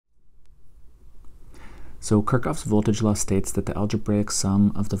So Kirchhoff's voltage law states that the algebraic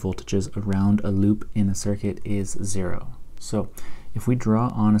sum of the voltages around a loop in a circuit is 0. So if we draw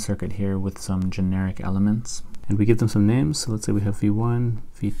on a circuit here with some generic elements, and we give them some names, so let's say we have V1,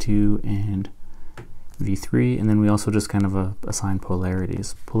 V2, and V3, and then we also just kind of assign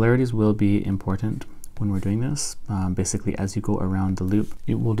polarities. Polarities will be important when we're doing this. Basically, as you go around the loop,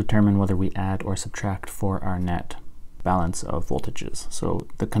 it will determine whether we add or subtract for our net balance of voltages. So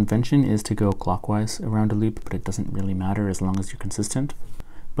the convention is to go clockwise around a loop, but it doesn't really matter as long as you're consistent.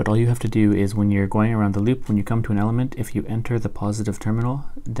 But all you have to do is when you're going around the loop, when you come to an element, if you enter the positive terminal,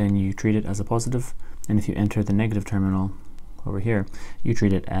 then you treat it as a positive, and if you enter the negative terminal over here, you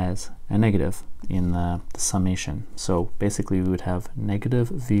treat it as a negative in the summation. So basically we would have negative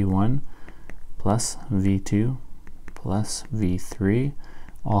V1 plus V2 plus V3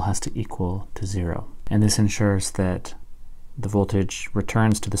 all has to equal to 0. And this ensures that the voltage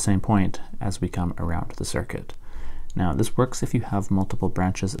returns to the same point as we come around the circuit. Now this works if you have multiple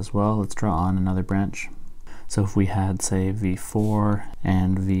branches as well. Let's draw on another branch. So if we had, say, V4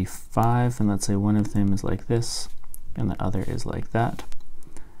 and V5, and let's say one of them is like this and the other is like that,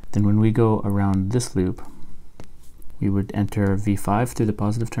 then when we go around this loop, we would enter V5 through the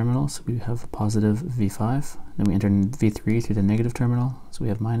positive terminal, so we have a positive V5. Then we enter V3 through the negative terminal, so we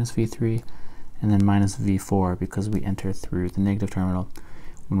have minus V3, and then minus V4 because we enter through the negative terminal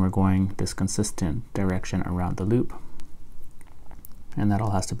when we're going this consistent direction around the loop. And that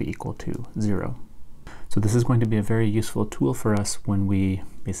all has to be equal to 0. So this is going to be a very useful tool for us when we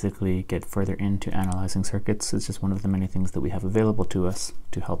basically get further into analyzing circuits. It's just one of the many things that we have available to us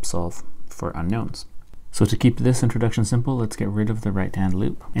to help solve for unknowns. So to keep this introduction simple, let's get rid of the right-hand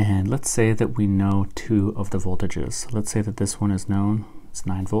loop. And let's say that we know 2 of the voltages. Let's say that this one is known, it's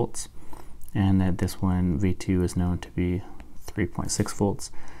 9 volts, and that this one, V2, is known to be 3.6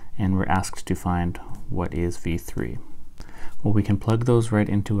 volts, and we're asked to find what is V3. Well, we can plug those right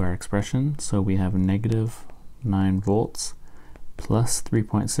into our expression. So we have negative 9 volts plus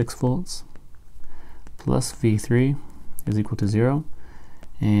 3.6 volts plus V3 is equal to 0.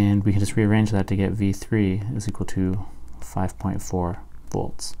 And we can just rearrange that to get V3 is equal to 5.4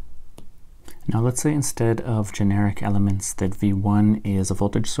 volts. Now let's say instead of generic elements that V1 is a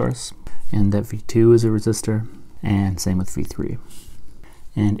voltage source and that V2 is a resistor, and same with V3.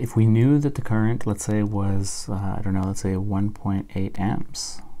 And if we knew that the current, let's say, was, let's say 1.8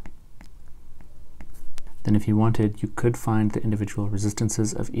 amps, then if you wanted, you could find the individual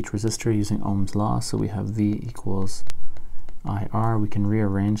resistances of each resistor using Ohm's law. So we have V equals IR. We can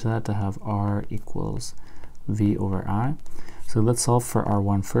rearrange that to have R equals V over I. So let's solve for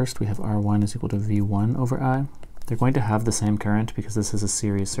R1 first. We have R1 is equal to V1 over I. They're going to have the same current because this is a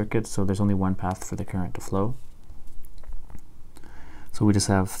series circuit, so there's only one path for the current to flow. So we just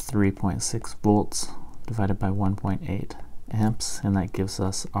have 3.6 volts divided by 1.8 amps, and that gives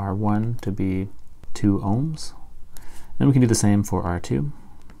us R1 to be 2 ohms. Then we can do the same for R2.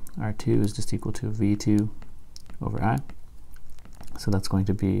 R2 is just equal to V2 over I. So that's going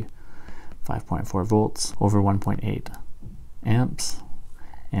to be 5.4 volts over 1.8 amps,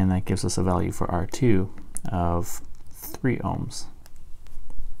 and that gives us a value for R2 of 3 ohms.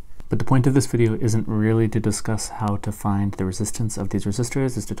 But the point of this video isn't really to discuss how to find the resistance of these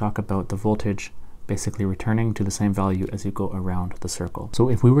resistors, is to talk about the voltage basically returning to the same value as you go around the circle. So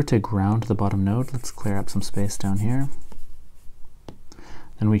if we were to ground the bottom node, let's clear up some space down here,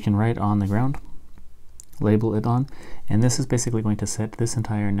 then we can write on the ground, label it on, and this is basically going to set this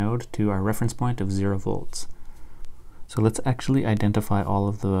entire node to our reference point of 0 volts. So let's actually identify all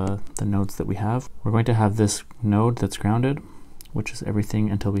of the nodes that we have. We're going to have this node that's grounded, which is everything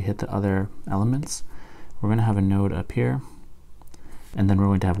until we hit the other elements. We're going to have a node up here, and then we're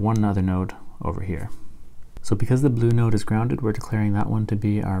going to have one other node over here. So because the blue node is grounded, we're declaring that one to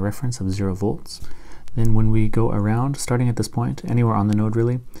be our reference of 0 volts. Then when we go around, starting at this point, anywhere on the node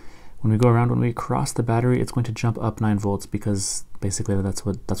really, when we go around, when we cross the battery, it's going to jump up 9 volts because basically that's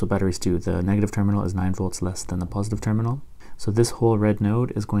what batteries do. The negative terminal is 9 volts less than the positive terminal. So this whole red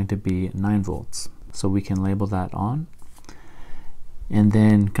node is going to be 9 volts. So we can label that on. And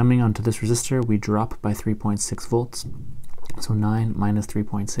then coming onto this resistor, we drop by 3.6 volts. So 9 minus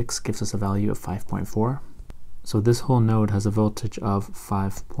 3.6 gives us a value of 5.4. So this whole node has a voltage of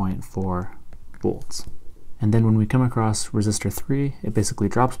 5.4 volts. And then when we come across resistor 3, it basically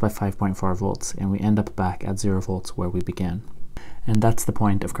drops by 5.4 volts, and we end up back at 0 volts where we began. And that's the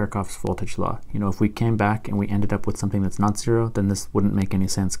point of Kirchhoff's voltage law. You know, if we came back and we ended up with something that's not 0, then this wouldn't make any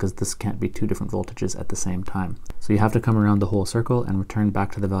sense because this can't be 2 different voltages at the same time. So you have to come around the whole circle and return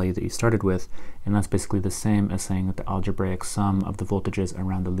back to the value that you started with, and that's basically the same as saying that the algebraic sum of the voltages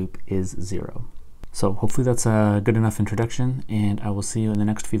around the loop is 0. So hopefully that's a good enough introduction, and I will see you in the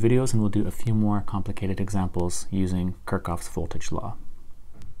next few videos, and we'll do a few more complicated examples using Kirchhoff's voltage law.